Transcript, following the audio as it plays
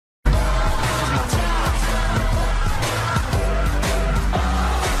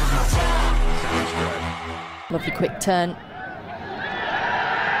Lovely quick turn.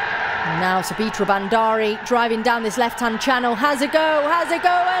 And now Sabitra Bhandari driving down this left-hand channel. Has a go,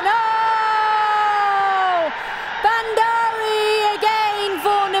 and oh! Bhandari again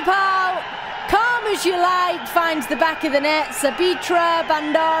for Nepal. Calm as you like, finds the back of the net. Sabitra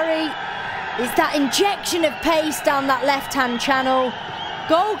Bhandari is that injection of pace down that left-hand channel.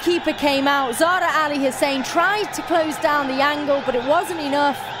 Goalkeeper came out. Zahra Ali Hussain tried to close down the angle, but it wasn't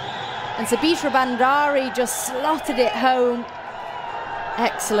enough. And Sabitra Bhandari just slotted it home.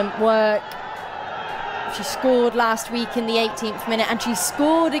 Excellent work. She scored last week in the 18th minute, and she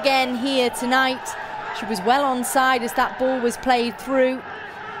scored again here tonight. She was well onside as that ball was played through.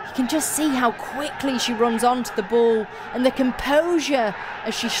 You can just see how quickly she runs onto the ball, and the composure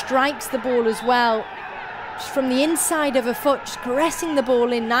as she strikes the ball as well. Just from the inside of her foot, just caressing the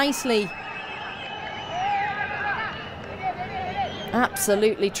ball in nicely.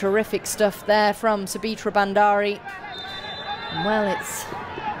 Absolutely terrific stuff there from Sabitra Bhandari. Well, it's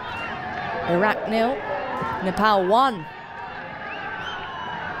Iraq 0, Nepal 1.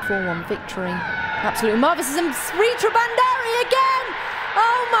 4-1 victory. Absolutely marvellous. And Sabitra Bhandari again!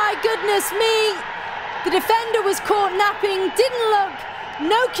 Oh my goodness me! The defender was caught napping, didn't look.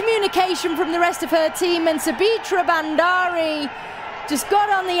 No communication from the rest of her team, and Sabitra Bhandari just got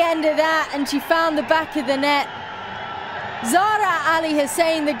on the end of that and she found the back of the net. Zahra Ali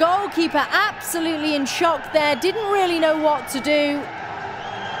Hussain, the goalkeeper, absolutely in shock there, didn't really know what to do.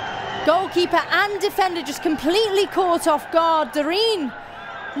 Goalkeeper and defender just completely caught off guard. Doreen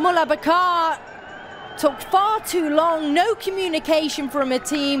Mullabakar took far too long, no communication from her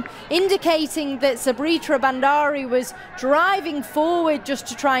team, indicating that Sabitra Bhandari was driving forward just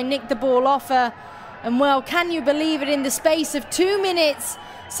to try and nick the ball off her. And well, can you believe it, in the space of 2 minutes,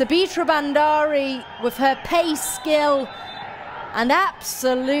 Sabitra Bhandari, with her pace, skill, and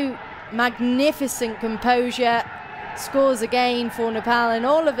absolute magnificent composure, scores again for Nepal. And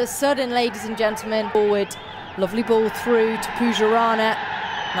all of a sudden, ladies and gentlemen, forward, lovely ball through to Pujarana,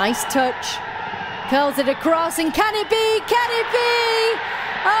 nice touch, curls it across, and can it be? Can it be?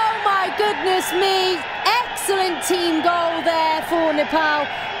 Oh my goodness me, excellent team goal there for Nepal.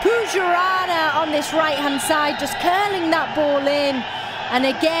 Pujarana on this right hand side, just curling that ball in, and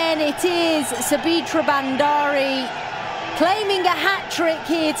again it is Sabitra Bhandari claiming a hat-trick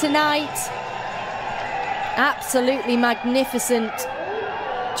here tonight. Absolutely magnificent,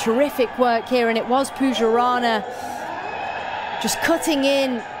 terrific work here, and it was Pujarana just cutting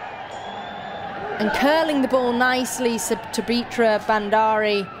in and curling the ball nicely to Sabitra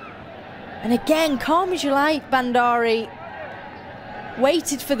Bhandari. And again, calm as you like, Bhandari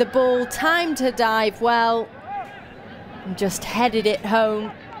waited for the ball, timed her dive well, and just headed it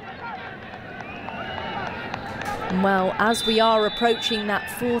home. And well, as we are approaching that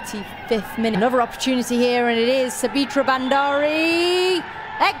 45th minute, another opportunity here, and it is Sabitra Bhandari.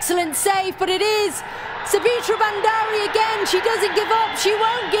 Excellent save, but it is Sabitra Bhandari again. She doesn't give up, she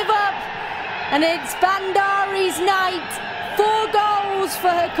won't give up. And it's Bhandari's night. 4 goals for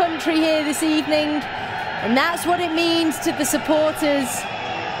her country here this evening. And that's what it means to the supporters.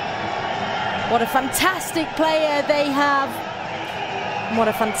 What a fantastic player they have. And what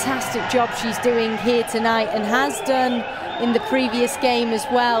a fantastic job she's doing here tonight, and has done in the previous game as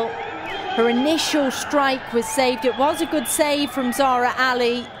well. Her initial strike was saved. It was a good save from Zahra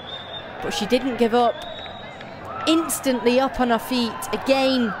Ali, but she didn't give up. Instantly up on her feet.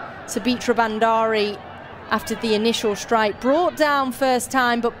 Again, Sabitra Bhandari, after the initial strike, brought down first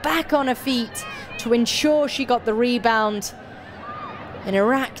time, but back on her feet to ensure she got the rebound. An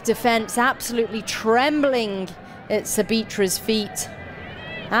Iraq defence absolutely trembling at Sabitra's feet.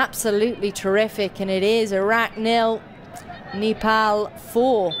 Absolutely terrific, and it is Iraq 0, Nepal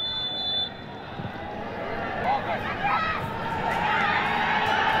 4.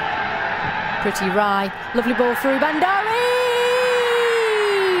 Pretty Rai, lovely ball through Bhandari.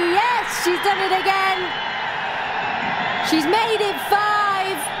 Yes, she's done it again. She's made it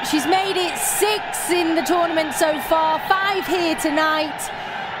 5. She's made it 6 in the tournament so far. 5 here tonight.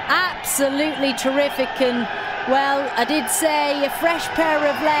 Absolutely terrific. And well, I did say a fresh pair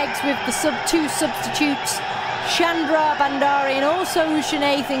of legs with the 2 substitutes, Chandra Bhandari and also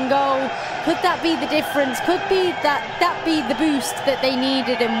Ushanath in goal. Could that be the difference? Could be that be the boost that they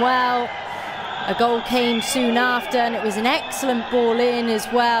needed? And well, a goal came soon after, and it was an excellent ball in as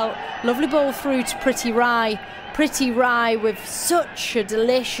well. Lovely ball through to Pretty Rai. Pretty Rai with such a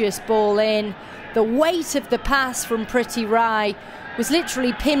delicious ball in. The weight of the pass from Pretty Rai was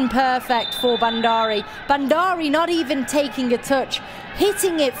literally pin perfect for Bhandari. Bhandari not even taking a touch,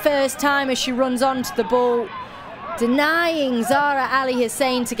 hitting it first time as she runs onto the ball. denying Zahra Ali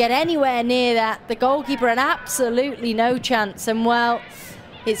Hussein to get anywhere near that. The goalkeeper had absolutely no chance. And well,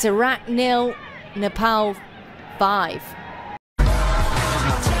 it's Iraq 0, Nepal 5.